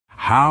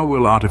How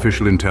will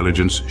artificial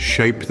intelligence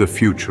shape the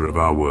future of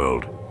our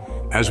world?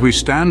 As we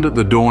stand at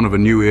the dawn of a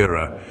new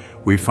era,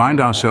 we find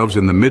ourselves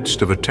in the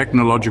midst of a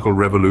technological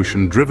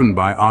revolution driven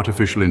by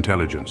artificial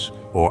intelligence,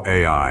 or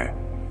AI.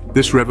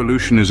 This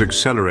revolution is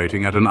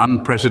accelerating at an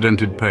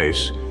unprecedented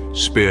pace,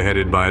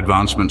 spearheaded by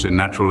advancements in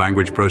natural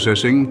language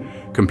processing,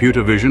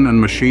 computer vision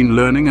and machine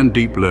learning and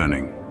deep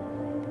learning.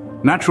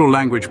 Natural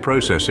language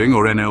processing,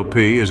 or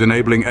NLP, is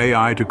enabling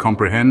AI to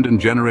comprehend and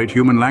generate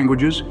human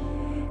languages,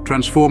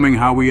 transforming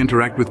how we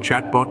interact with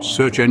chatbots,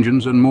 search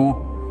engines, and more.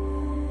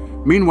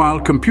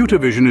 Meanwhile, computer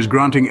vision is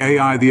granting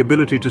AI the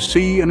ability to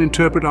see and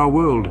interpret our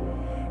world,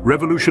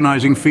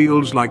 revolutionizing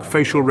fields like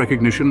facial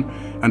recognition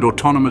and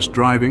autonomous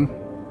driving.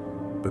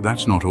 But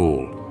that's not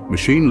all.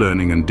 Machine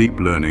learning and deep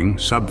learning,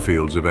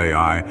 subfields of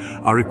AI,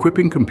 are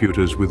equipping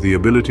computers with the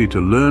ability to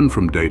learn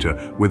from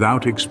data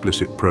without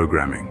explicit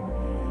programming.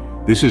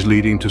 This is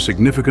leading to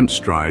significant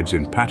strides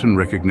in pattern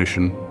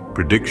recognition,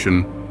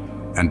 prediction,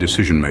 and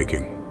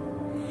decision-making.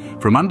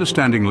 From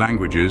understanding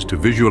languages to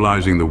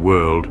visualizing the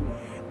world,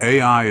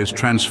 AI is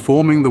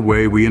transforming the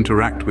way we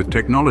interact with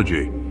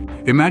technology.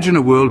 Imagine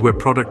a world where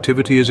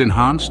productivity is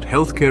enhanced,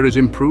 healthcare is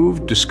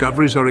improved,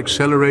 discoveries are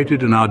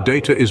accelerated, and our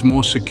data is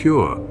more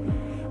secure.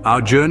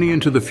 Our journey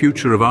into the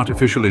future of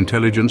artificial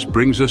intelligence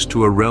brings us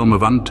to a realm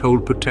of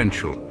untold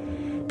potential.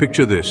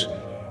 Picture this: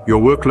 your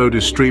workload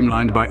is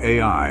streamlined by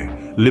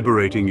AI,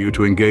 liberating you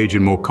to engage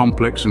in more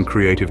complex and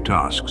creative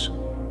tasks.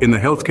 In the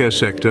healthcare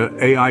sector,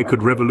 AI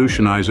could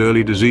revolutionize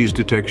early disease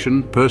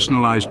detection,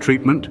 personalized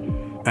treatment,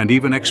 and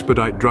even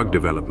expedite drug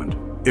development.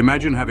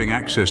 Imagine having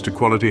access to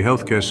quality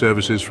healthcare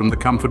services from the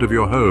comfort of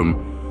your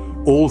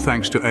home, all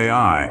thanks to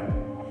AI.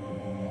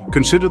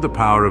 Consider the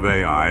power of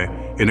AI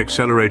in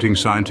accelerating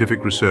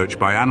scientific research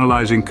by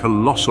analyzing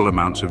colossal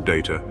amounts of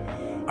data,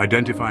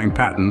 identifying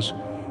patterns,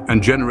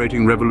 and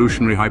generating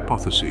revolutionary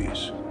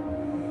hypotheses.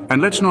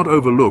 And let's not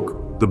overlook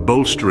the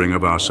bolstering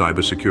of our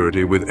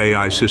cybersecurity, with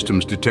AI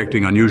systems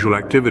detecting unusual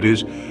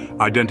activities,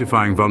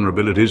 identifying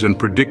vulnerabilities, and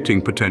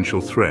predicting potential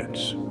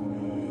threats.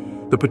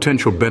 The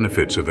potential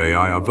benefits of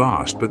AI are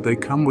vast, but they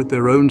come with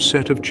their own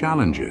set of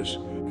challenges.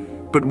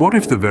 But what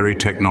if the very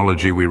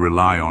technology we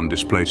rely on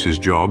displaces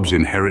jobs,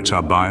 inherits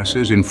our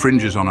biases,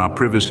 infringes on our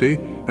privacy,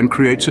 and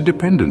creates a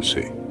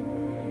dependency?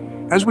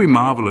 As we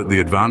marvel at the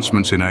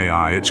advancements in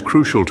AI, it's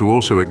crucial to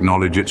also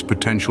acknowledge its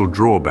potential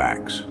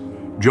drawbacks.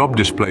 Job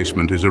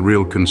displacement is a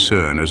real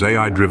concern, as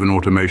AI-driven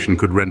automation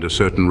could render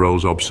certain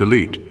roles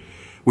obsolete.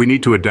 We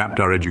need to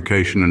adapt our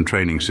education and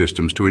training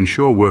systems to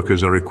ensure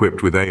workers are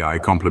equipped with AI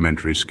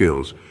complementary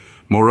skills.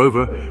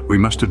 Moreover, we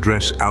must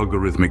address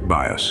algorithmic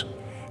bias.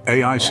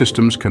 AI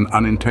systems can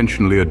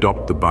unintentionally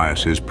adopt the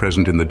biases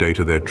present in the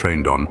data they're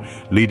trained on,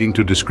 leading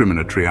to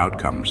discriminatory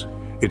outcomes.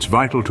 It's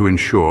vital to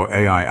ensure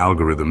AI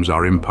algorithms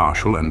are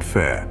impartial and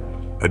fair.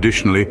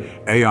 Additionally,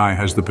 AI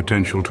has the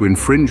potential to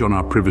infringe on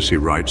our privacy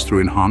rights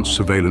through enhanced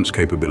surveillance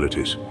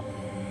capabilities.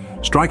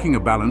 Striking a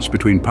balance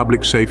between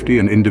public safety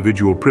and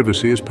individual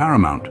privacy is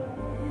paramount.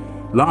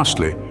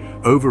 Lastly,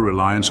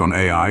 over-reliance on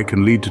AI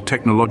can lead to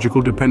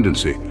technological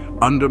dependency,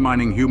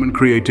 undermining human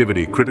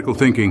creativity, critical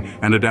thinking,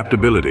 and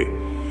adaptability.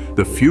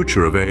 The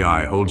future of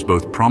AI holds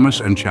both promise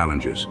and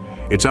challenges.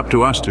 It's up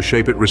to us to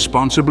shape it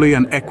responsibly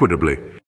and equitably.